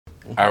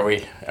Are we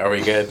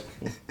good?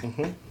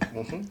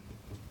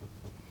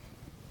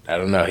 I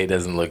don't know. He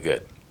doesn't look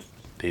good.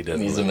 He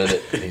doesn't. Needs a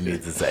minute. He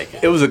needs a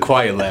second. It was a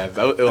quiet laugh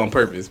on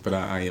purpose, but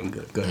I am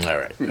good. Go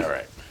ahead. All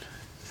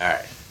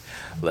right.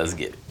 Let's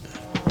get it.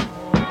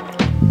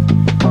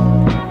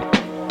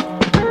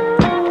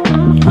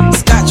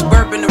 Scotch,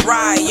 bourbon, and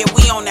rye, yeah,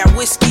 we on that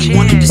whiskey.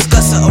 Wanna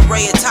discuss an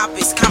array of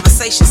topics,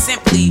 conversation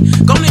simply.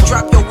 Gonna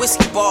drop your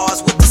whiskey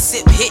bars with the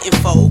sip hitting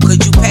for.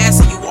 Could you pass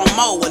it? You want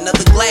more?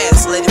 Another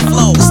glass, let it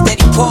flow.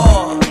 Steady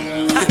pour.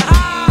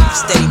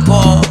 Steady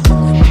pour.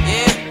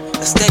 Yeah,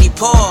 a steady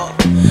pour.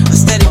 A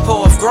steady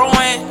pour of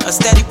growing, a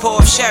steady pour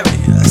of sharing,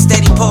 a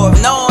steady pour of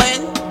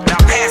knowing. Now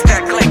pass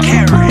that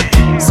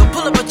Glencairn. So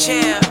pull up a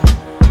chair,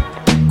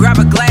 grab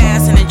a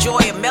glass, and enjoy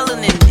a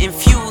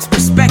melanin-infused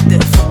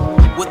perspective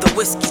with a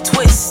whiskey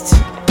twist.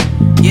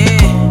 Yeah,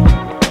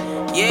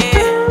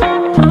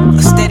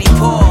 a steady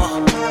pour.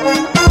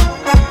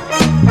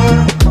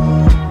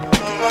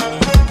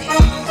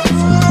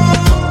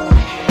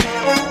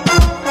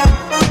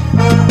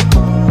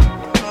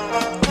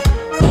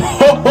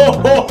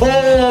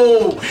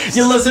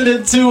 You're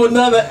listening to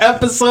another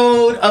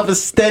episode of a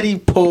Steady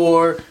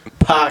Pour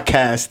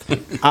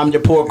podcast. I'm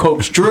your poor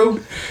coach,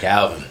 Drew.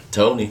 Calvin.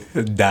 Tony.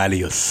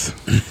 Dalius.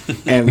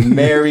 And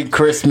Merry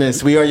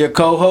Christmas. We are your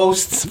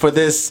co-hosts for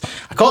this.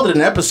 I called it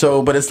an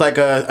episode, but it's like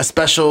a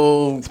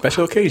special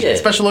occasion. Yeah.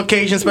 special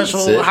occasion,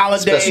 special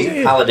holiday.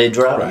 Special holiday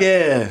drop.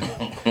 Yeah.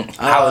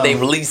 Holiday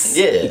release.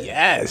 Yeah.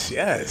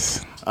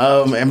 Yes.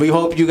 And we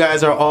hope you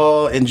guys are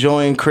all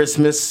enjoying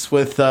Christmas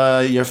with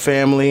your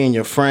family and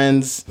your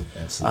friends.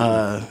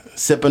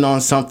 Sipping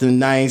on something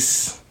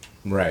nice.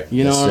 Right.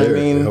 You know Yes, what sir. I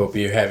mean? I hope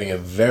you're having a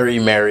very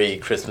merry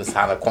Christmas,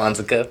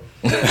 Kwanzaa.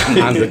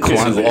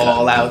 Kwanzaa.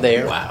 All out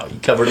there. Wow, you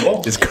covered it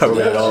all. Just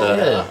covered it all.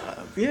 Yeah.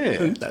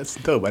 Yeah. That's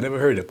dope. I never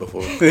heard it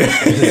before.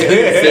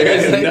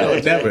 No,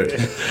 never.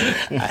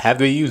 I have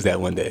to use that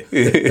one day.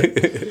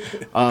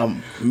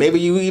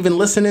 Maybe you even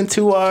listening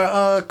to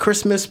our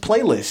Christmas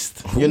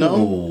playlist, you know?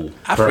 Ooh.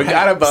 I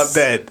forgot about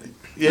that.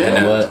 You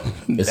know what?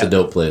 It's a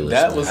dope playlist.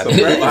 That was man. some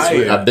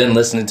fire. I've been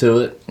listening to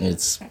it.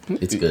 It's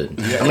good.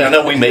 I mean, I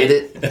know we made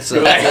it. So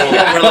we're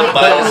a little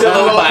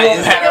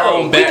biased. Had our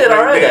own We did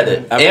all right at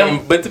it.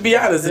 But to be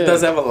honest, it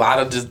does have a lot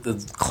of just the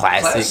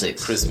classic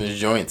Classics. Christmas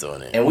joints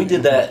on it. And we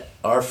did that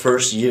our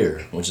first year,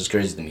 which is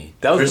crazy to me.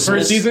 That was the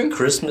first season?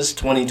 Christmas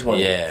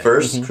 2020. Yeah.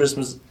 First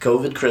Christmas,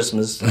 COVID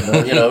Christmas.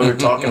 You know, we were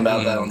talking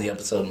about that on the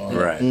episode. And all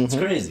that. Right. It's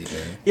crazy,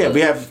 man. Yeah,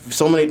 we have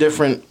so many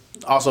different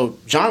also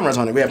genres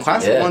on it. We have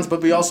classic ones,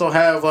 but we also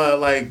have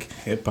like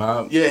Hip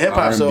hop. Yeah,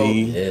 hip-hop, so-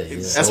 R&B,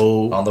 Yeah.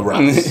 soul. On the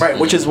rocks. right,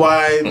 which is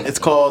why it's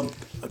called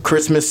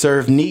Christmas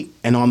Served Neat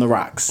and on the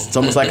Rocks. It's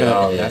almost like a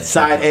Oh, yeah.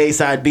 side A,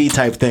 side B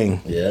type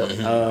thing. Yeah.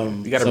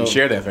 You got to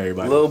share that for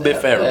everybody. A little bit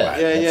for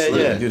everybody.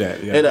 Yeah. Do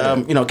that. You And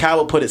gotta do that. Cal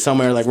will put it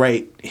somewhere like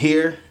right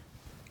here.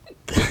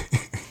 All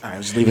right,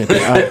 I'm just leaving it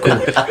there. All right, cool.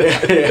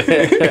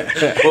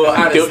 Well,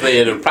 honestly,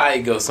 it'll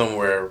probably go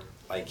somewhere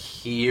like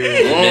here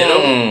in the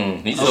middle.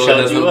 He's So just it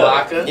showing doesn't you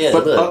block up. us? Yeah,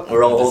 But- look,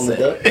 we're all holding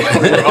it up.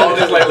 We're all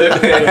just like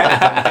living.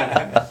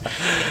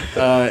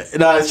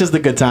 No, it's just a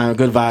good time,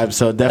 good vibe.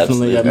 So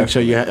definitely Absolutely. make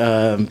sure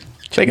you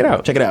Check it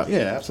out. check it out. Yeah,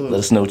 Let absolutely.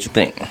 us know what you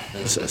think.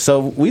 So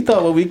we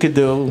thought what we could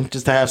do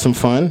just to have some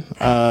fun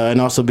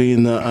and also be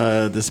in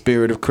the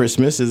spirit of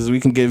Christmas is we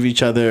can give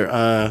each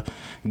other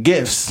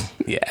gifts,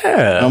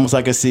 Yeah. almost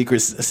like a secret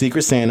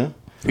Santa.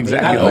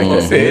 Exactly. Like I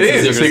said, it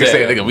is a secret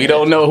Santa. We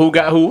don't know who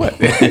got who what.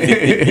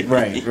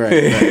 Right.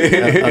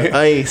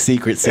 A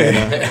secret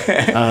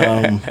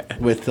Santa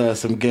with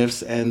some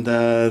gifts, and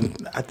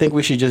I think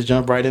we should just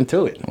jump right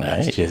into it.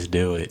 Let's just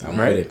do it. I'm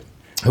ready.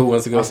 Who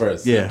wants to go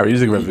first? Yeah. Are we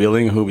usually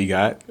revealing who we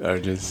got, or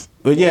just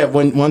But yeah,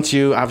 once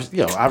you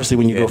obviously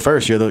when you go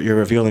first, you're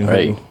revealing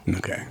Right. who.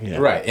 okay? Yeah.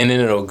 Right, and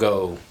then it'll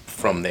go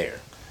from there.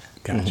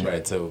 Gotcha.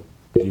 Right, so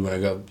you want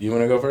to go? You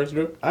want to go first,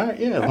 Drew? All right.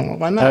 Yeah.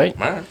 Why not? All right.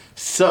 All right.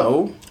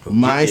 So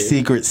my Yeah.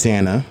 secret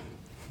Santa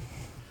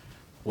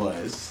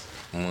was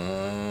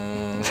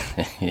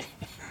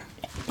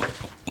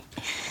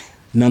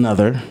none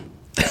other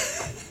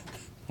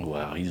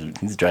Wow,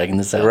 he's dragging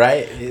this out.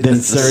 Right.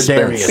 than Sir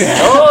Darius.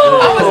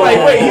 I was like,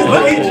 wait,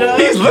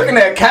 he's looking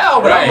at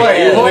Cal, but I'm like,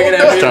 Yeah, hold look at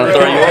up. that. Trying to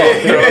throw you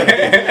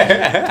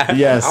off.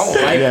 Yes. I don't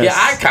like yes. your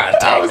eye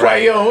contact. I was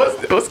like, yo,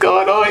 what's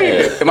going on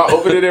here? Am I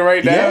opening it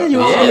right now? Yeah, you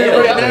Yeah, open it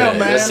right now, Let's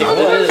man. see what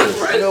it is.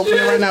 You open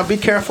it right now. Be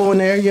careful in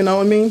there. You know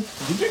what I mean?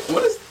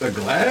 What is the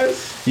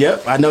glass?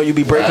 Yep. I know you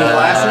be breaking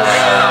glasses.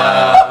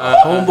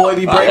 Homeboy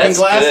be breaking that's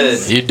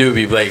glasses. good. You do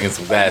be breaking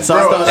some glasses. So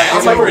I thought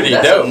that's like, pretty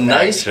That's dope. a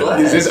nice actually.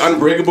 glass. Is this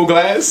unbreakable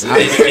glass?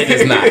 It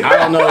is not. I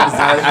don't know.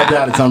 I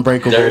doubt it's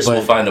unbreakable, Darius will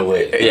but find a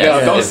way. Yeah.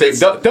 No, don't say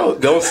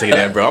don't say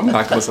that, bro. I'm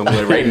knocking with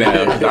someone right now.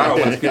 I don't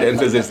want to get in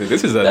position.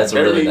 This is a That's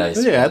very really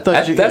nice. yeah, I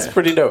thought you. That's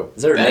pretty dope.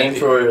 Is there a name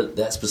for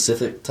that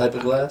specific type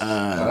of glass?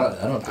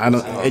 I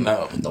don't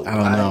know.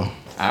 know.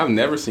 I've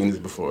never seen this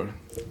before.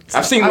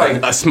 I've seen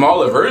like a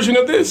smaller version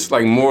of this,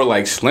 like more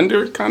like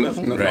slender kind of.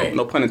 No, Right.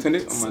 no pun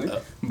intended on my name.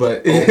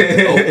 But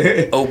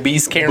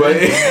Obese Karen.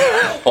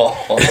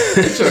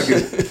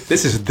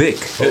 This is thick.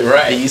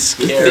 Right. He's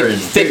Karen.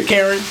 Thick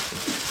Karen.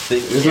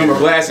 There's no more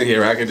glass in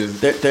here. I could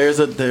just. There's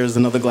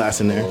another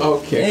glass in there.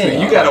 Okay. So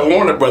you gotta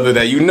warn a brother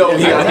that you know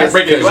he out here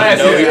breaking glass.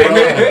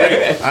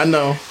 I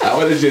know. I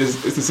would have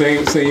just. It's the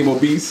same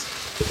obese.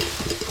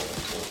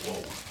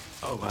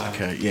 Oh wow.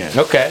 Okay. Yeah.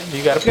 Okay,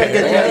 you got a pair.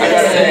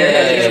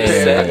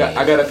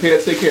 I got a pair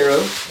to take care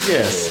of.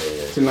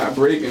 Yes. To not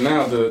break, and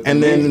now the.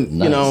 And then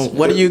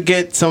what do you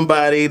get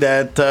somebody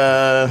that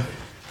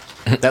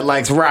that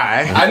likes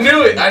rye? I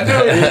knew it.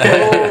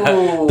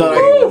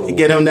 So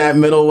get him that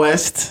Middle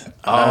West.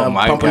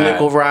 My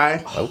Pumpernickel God.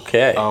 rye.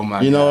 Okay. Oh my!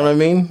 You know what I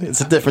mean?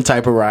 It's a different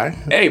type of rye.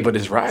 Hey, but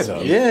it's rye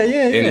though. Yeah.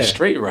 And it's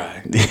straight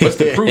rye. What's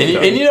the proof?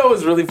 And you know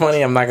what's really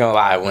funny? I'm not gonna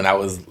lie. When I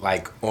was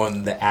like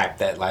on the app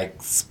that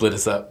like split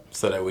us up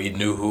so that we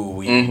knew who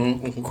we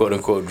quote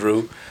unquote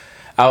drew,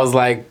 I was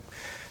like,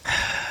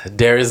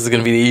 Darius is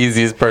gonna be the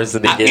easiest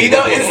person to get. You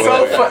know, it's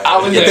so fun. I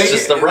was It's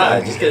just a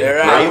ride. Just get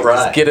a great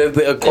ride. Just get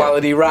a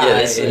quality ride,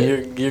 that's and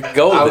it. you're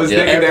golden. I was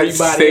thinking that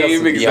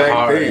same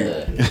exact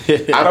thing.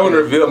 I don't want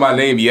to reveal my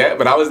name yet,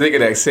 but I was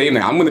thinking that same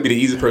thing. I'm going to be the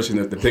easiest person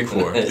to pick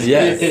for.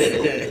 Yes.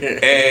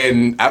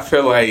 And I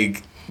feel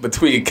like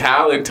between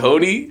Kyle and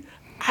Tony,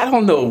 I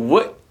don't know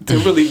what to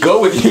really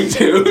go with you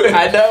two.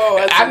 I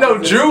know. I know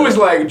Drew is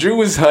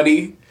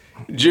honey.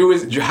 Drew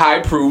is high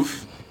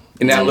proof.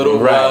 And that little,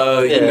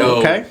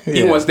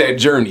 he wants that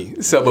journey.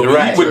 So,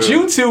 but with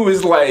you two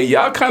is like,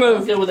 y'all kind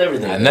of. Good with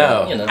everything. I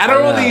know. I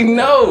don't really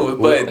know,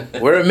 but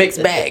We're a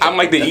mixed bag. I'm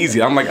like the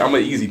easy. I'm an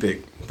easy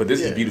pick. But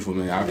this is beautiful,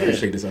 man. I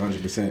appreciate this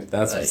 100%.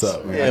 That's what's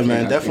up, man. Yeah,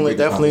 man. Definitely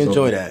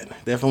enjoy that.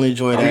 Definitely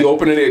enjoy that. Are we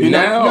opening it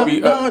now? No,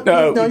 you don't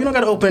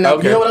got to open it.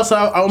 Okay. You know what else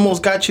I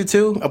almost got you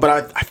to?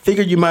 But I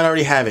figured you might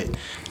already have it.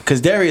 Because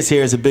Darius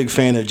here is a big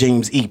fan of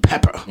James E.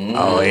 Pepper.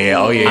 Oh,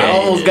 yeah. I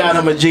almost got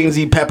him a James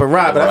E. Pepper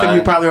ride, but I think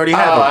you probably already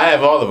have it. I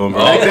have all of them,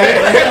 bro.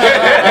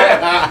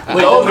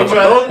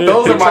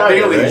 Those are my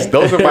dailies.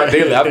 Those are my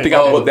dailies. I think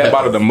I bought that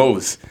bottle the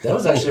most. That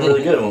was actually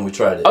really good when we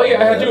tried it. Oh,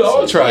 yeah, I had you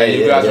all try it.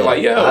 You guys were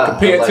like,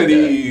 compared to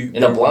the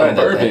in a blind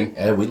bourbon.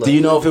 Do you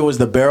know if it was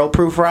the barrel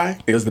proof rye?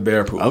 It was the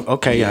bear proof.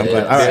 Okay, yeah, I'm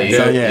glad. All right,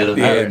 so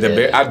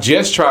I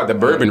just tried the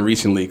bourbon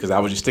recently because I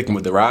was just sticking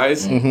with the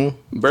ryes.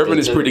 Bourbon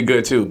is pretty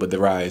good too, but the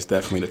rye is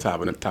definitely the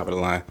top of the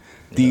line.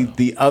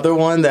 The other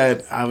one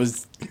that I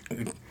was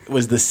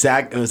was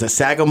a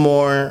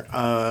Sagamore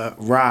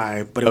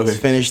rye, but it was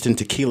finished in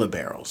tequila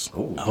barrels.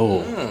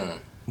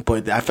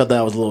 But I felt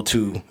that was a little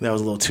too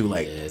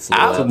like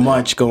too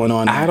much going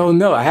on. I don't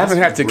know. I haven't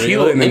had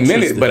tequila in a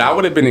minute, but I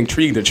would have been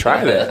intrigued to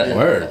try that.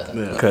 Word,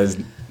 because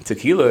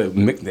tequila that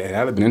would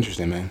have been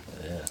interesting, man.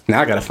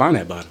 Now I gotta find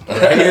that bottle.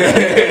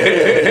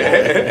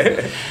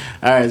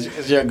 All right,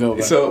 it's your go.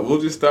 Buddy. So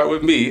we'll just start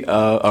with me. We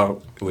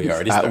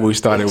already started. We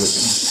started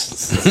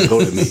with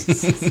go to me.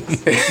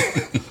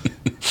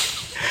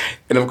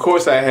 And of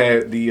course, I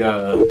had the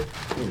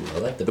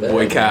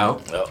boy Cal.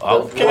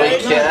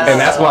 And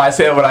that's why I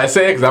said what I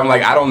said, because I'm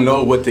like, I don't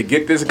know what to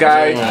get this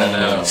guy. I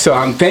know. So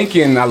I'm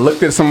thinking, I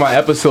looked at some of my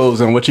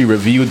episodes on what you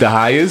reviewed the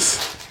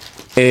highest.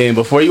 And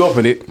before you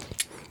open it,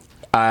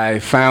 I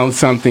found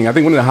something. I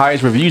think one of the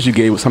highest reviews you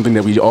gave was something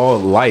that we all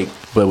liked,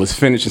 but was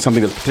finished in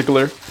something that's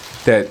particular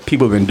that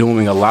people have been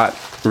doing a lot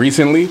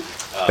recently.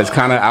 That's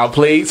kind of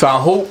outplayed. So I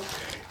hope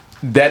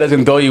that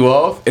doesn't throw you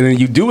off. And then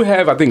you do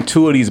have, I think,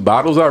 2 of these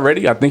bottles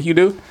already. I think you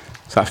do.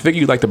 So I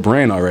figured you like the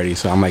brand already.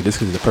 So I'm like,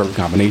 this is the perfect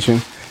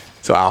combination.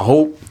 So I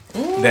hope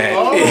that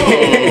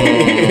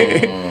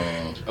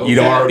you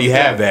don't already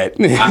have that.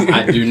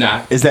 I do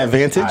not. Is that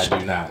Vantage? I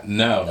do not.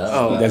 No.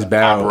 Oh, that's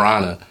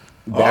Barrel.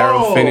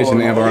 Barrel finish and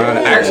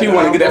Amberana. I actually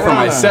want to get that for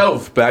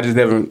myself, but I just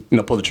haven't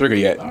pulled the trigger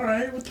yet. All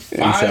right, with the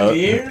 5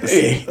 years.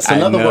 It's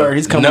another word.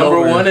 He's coming Number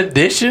over. 1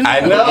 edition.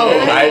 I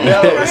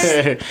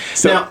know.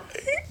 So now,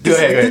 go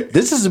ahead.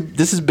 This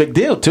is a big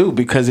deal too,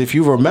 because if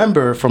you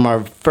remember from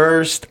our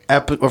first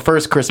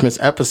Christmas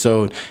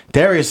episode,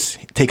 Darius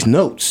takes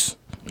notes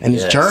in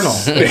his journal.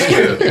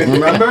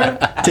 Remember?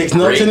 Takes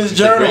notes in his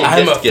journal.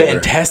 I'm a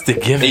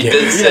fantastic gift He giver.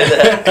 did say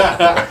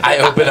that. I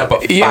open up a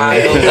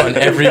file on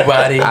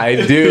everybody.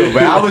 I do,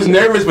 but I was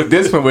nervous with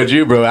this one with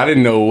you, bro. I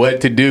didn't know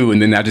what to do,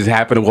 and then I just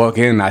happened to walk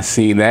in and I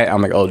seen that.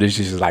 I'm like, oh, this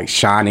is like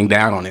shining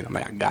down on it. I'm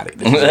like, I got it.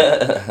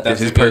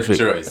 This is perfect.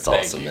 Choice. That's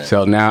awesome, man.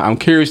 So now I'm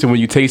curious to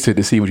when you taste it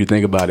to see what you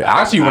think about it.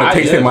 I actually want to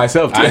taste it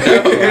myself too. And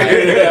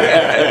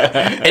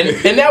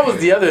that was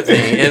the other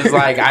thing. Is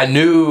like I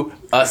knew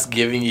us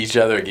giving each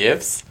other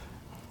gifts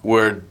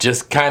were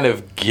just kind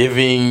of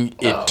giving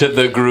it to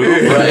the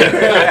group, right?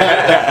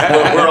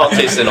 We're all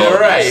tasting all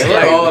Right, this.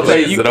 we're all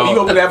tasting You all.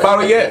 open that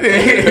bottle yet?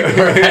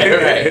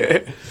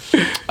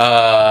 right.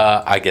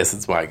 I guess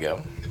it's my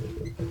go.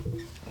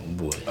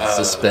 Boy,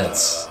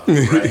 suspense.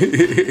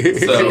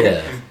 So,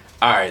 Yeah.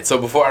 all right. So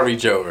before I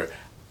reach over,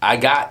 I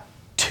got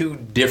 2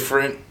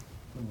 different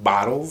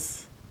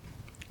bottles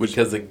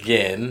because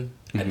again,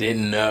 I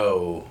didn't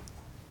know.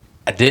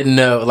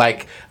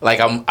 Like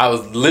I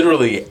was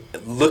literally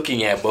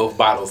looking at both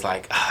bottles.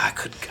 Like I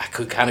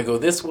could kind of go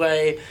this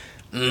way,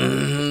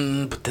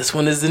 but this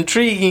one is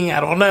intriguing. I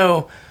don't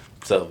know.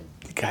 So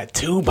Got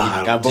 2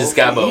 bottles. Just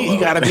got both. You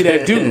gotta be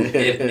that dude.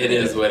 It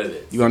is what it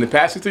is. You want to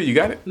pass it through? You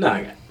got it? No,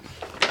 I got it.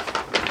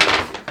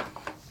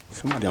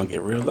 Somebody don't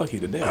get real lucky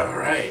today. All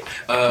right.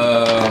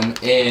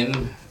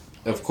 And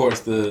of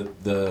course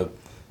the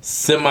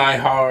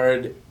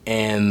semi-hard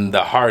and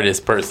the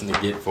hardest person to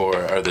get for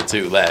are the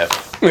 2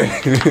 left.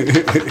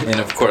 And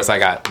of course I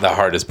got the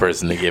hardest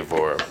person to get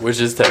for, which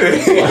is terrible.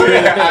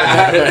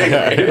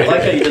 I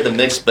like how you did the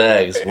mixed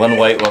bags. One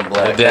white, one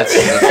black. That's you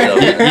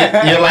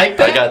you like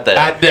that? I got that.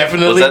 I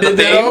definitely Was that did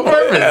the that on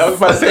purpose. I was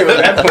about to say, was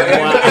that plan?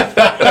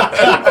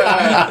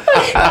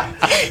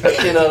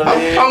 You know what I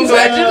mean? I'm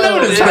glad you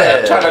noticed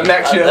that. Trying to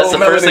max your That's whole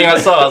the first thing I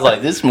melody. saw. I was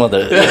like, this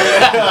mother.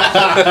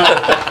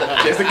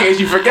 Just in case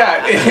you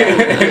forgot.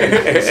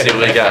 See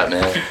what we got,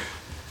 man.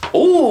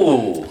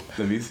 Ooh.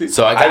 Let me see.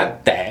 So I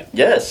got that.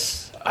 Yes.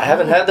 I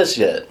haven't had this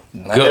yet.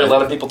 I hear a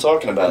lot of people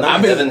talking about it.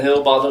 Heaven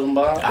Hill, Bottom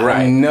Bar.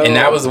 Right. know. And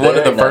that was one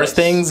of the Very first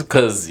nice. things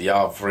because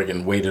y'all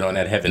freaking waited on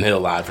that Heaven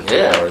Hill line for 2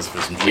 Yeah. hours for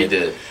some We shit.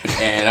 did.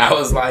 And I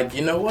was like,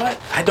 you know what?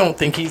 I don't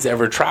think he's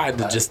ever tried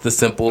just the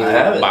simple I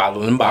haven't.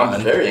 bottle and I'm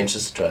bond. very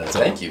anxious to try it.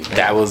 Thank you.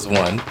 That was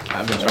one.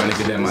 I've been trying to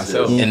get that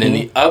myself. And then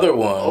the other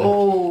one,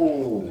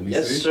 Oh,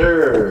 yes, see.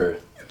 sir.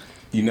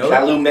 You know that?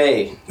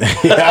 Calumet. and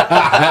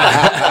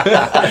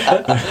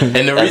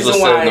the That's reason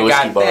what's why in the I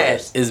whiskey got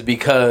bars. that is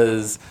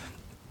because,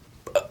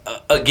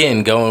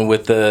 again, going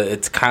with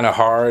it's kind of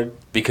hard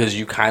because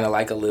you kind of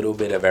like a little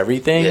bit of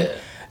everything. Yeah.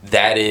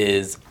 That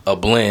is a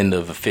blend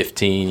of a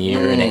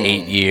 15-year and an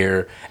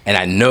 8-year. And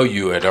I know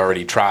you had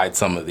already tried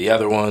some of the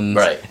other ones.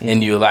 Right.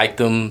 And you liked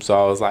them. So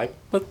I was like,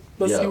 let's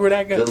see where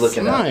that goes. Good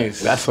looking.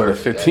 Nice. That's for the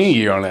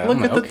 15-year on that. Look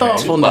I'm at like, the okay.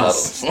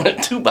 thoughtfulness.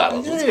 Bottles. 2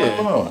 bottles. What's Yeah.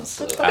 going on?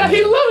 So,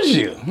 He loves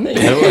you. I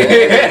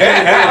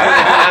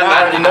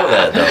already know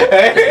that, though.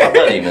 It's my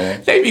buddy,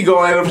 man. They be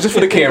going at him just for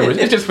the cameras.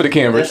 It's just for the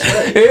cameras.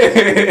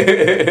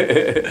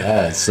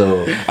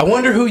 So, I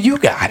wonder who you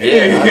got. I don't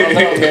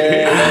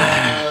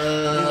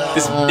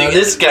know, man.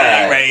 This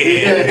guy. right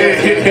here.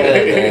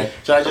 Yeah, man.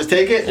 Should I just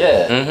take it?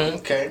 Yeah.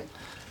 Okay.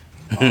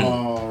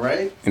 All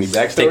right. Any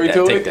backstory Take that,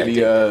 to take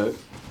it?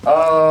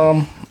 that,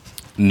 Any,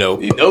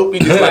 Nope. nope. He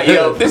just like,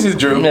 yo, this is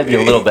Drew. Maybe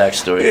a little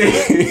backstory.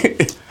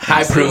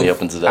 High Really proof.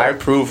 opens it I up.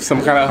 proof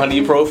some kind of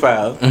honey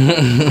profile.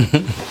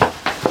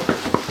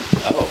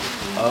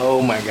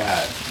 Oh my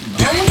God.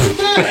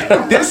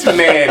 This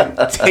man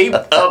taped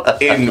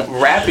up in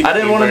wrapping. I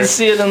didn't want him to paper.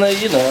 see it in the,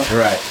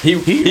 Right. He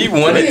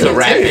wanted to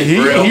rap it He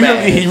real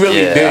bad.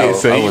 really Yeah, did.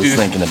 So I he was just,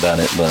 thinking about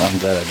it, but I'm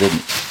glad I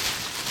didn't.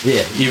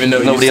 Yeah, even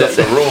though Nobody you else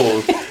set the did.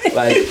 rules.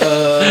 Like,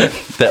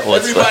 That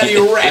was everybody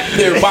funny. rap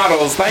their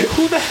bottles. Like,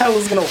 who the hell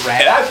is going to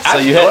rap? So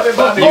you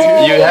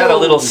had a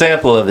little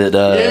sample of it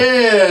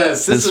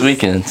Yes. this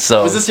weekend.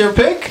 So Was this your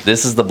pick?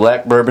 this is the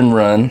Black Bourbon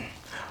Run,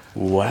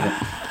 Wow.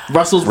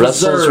 Russell's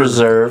Russell's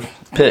Reserve. Reserve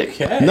pick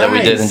that we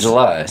did in Nice.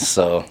 July.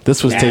 So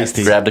This was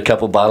tasty. grabbed a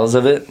couple bottles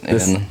of it,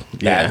 and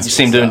Yeah. you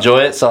seemed to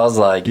enjoy it. So I was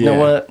like, you know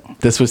what?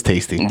 This was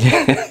tasty.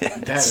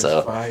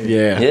 So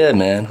Yeah. yeah,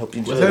 man. Hope you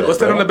enjoy What's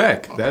that bro. on the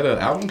back? That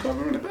album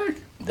cover on the back?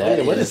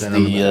 That What is is that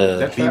on the the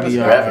That Travis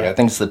graphic. I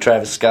think it's the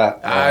Travis Scott.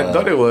 I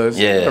thought it was.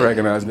 yeah. I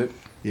recognized it.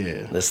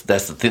 Yeah. That's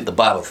the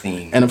bottle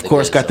theme. And of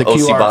course got the OC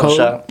QR Bottle code.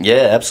 Shop.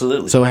 Yeah,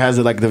 absolutely. So it has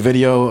like the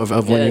video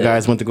of when you Yeah.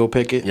 guys went to go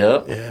pick it.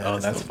 Yep. Yeah. Oh,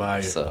 that's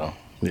fire. So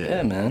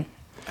yeah, man.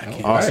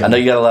 Awesome. I know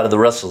you got a lot of the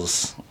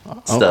Russells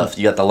stuff.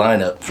 You got the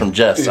lineup from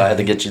Jeff, so I had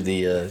to get you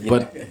the.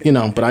 But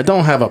but I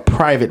don't have a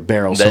private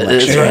barrel That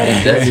is selection.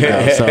 right. That's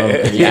right. So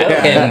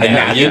And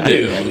now you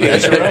do.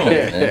 That's your own.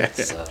 Man.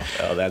 So,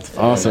 Oh, that's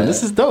fire. awesome.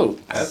 This is dope.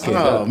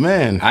 Oh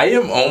man. I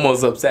am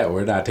almost upset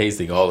we're not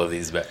tasting all of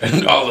these.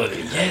 All of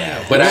these.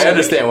 Yeah. But I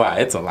understand why.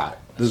 It's a lot.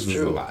 This is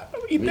a lot.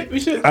 We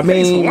should. I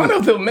mean, taste one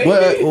of them, maybe.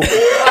 well- I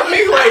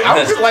mean, like, I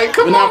was like,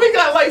 come on, we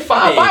got like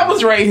 5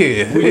 bottles right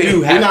here. We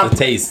do have not- to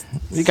taste.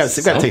 You got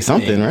to take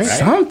something, right?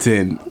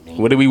 Something.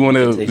 What do we want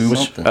to? Take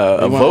something.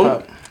 A You wanna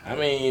vote? pop- I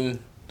mean,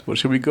 What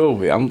should we go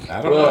with? I don't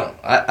know. well,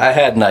 I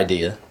had an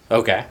idea.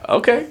 Okay.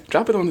 Okay,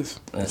 drop it on this.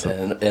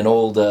 An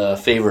old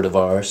favorite of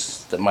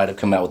ours that might have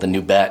come out with a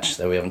new batch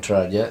that we haven't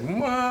tried yet.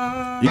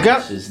 You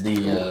got This is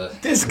the.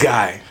 This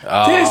guy.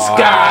 Oh, This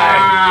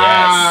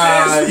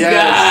guy. Yes.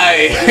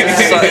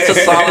 This guy. It's a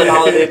solid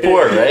holiday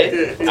pour,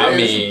 right? I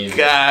mean,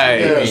 Guy.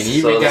 I mean,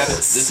 you So even got to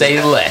this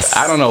say less.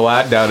 I don't know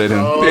why I doubted him.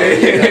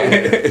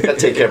 Gotta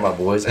take care of my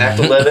boys. Act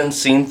 11,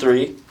 Scene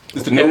 3.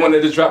 It's the new one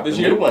that just dropped this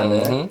The year. new one,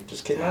 man.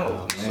 Just came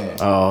out.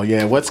 Oh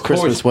yeah, what's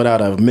Christmas without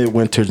a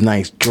midwinter's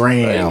night's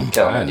dram?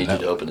 I need you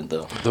to open it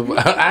though.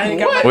 I ain't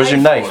got my Where's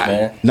your knife,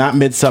 man? Not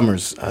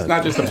midsummer's.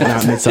 Not just a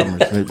not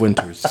midsummer's.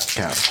 Midwinter's.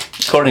 Count.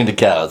 According to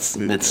cows,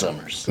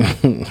 midsummers.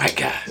 My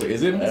God.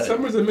 Is it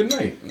midsummer's or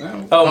midnight?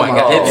 No. Oh my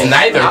God. It's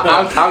neither.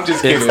 I'm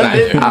just kidding.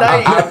 It's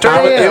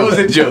neither. It was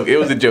a joke. It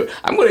was a joke.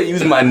 I'm gonna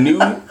use my new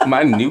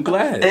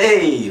glass.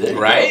 Hey, there you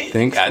Right?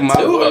 Thanks Got to my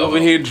two boy of over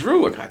them. here,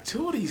 Drew. I got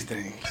 2 of these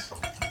things.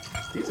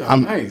 These are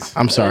nice.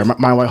 I'm sorry,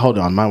 my wife. Hold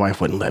on, my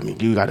wife wouldn't let me.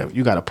 You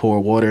gotta pour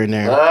water in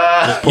there.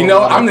 You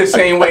know, I'm the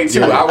same way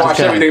too. I wash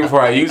everything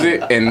before I use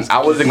it, and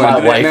I wasn't My gonna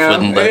do that wife now.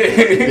 wouldn't let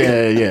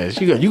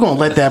Yeah. You gonna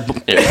let that?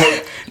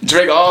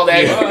 Drink all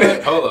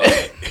that. Hold on.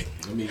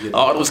 Let me get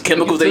All those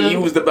chemicals they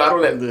use to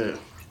bottle that.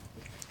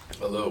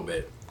 a little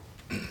bit.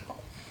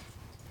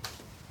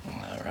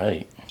 All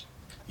right.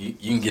 You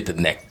can get the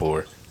neck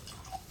pour.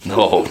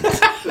 No.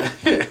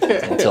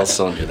 Don't tell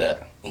Sonya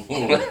that.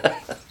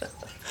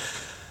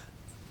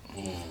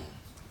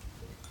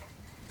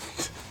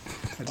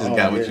 I just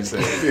got what you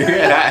said.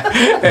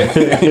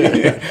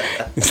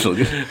 So,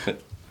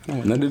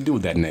 nothing to do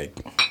with that neck.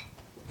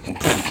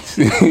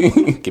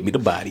 Give me the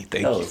body,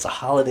 thank Oh, you. it's a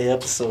holiday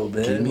episode,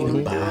 man. Give me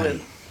the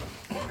body.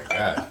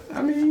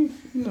 I mean,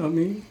 you know what I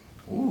mean.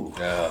 Oh,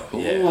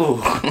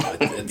 yeah.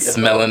 It's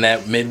smelling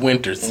that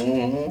midwinters.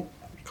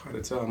 Hard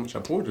to tell how much I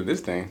poured to this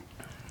thing.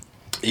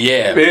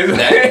 Yeah,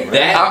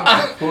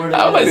 that's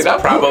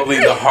probably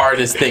the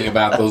hardest thing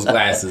about those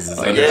glasses is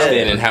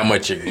understanding how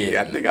much you're getting.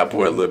 Yeah, I think I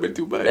poured a little bit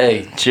too much.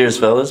 Hey, cheers,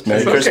 fellas. Merry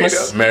It's okay,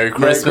 Christmas. though. Merry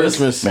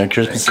Christmas. Merry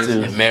Christmas, too.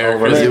 Merry Merry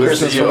Christmas.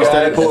 Christmas to from you.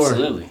 Steady Pour.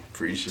 Absolutely.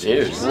 Appreciate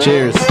Cheers.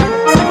 Cheers.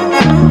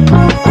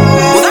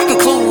 Well, that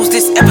concludes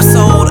this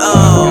episode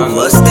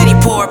of Steady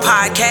Pour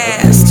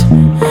Podcast.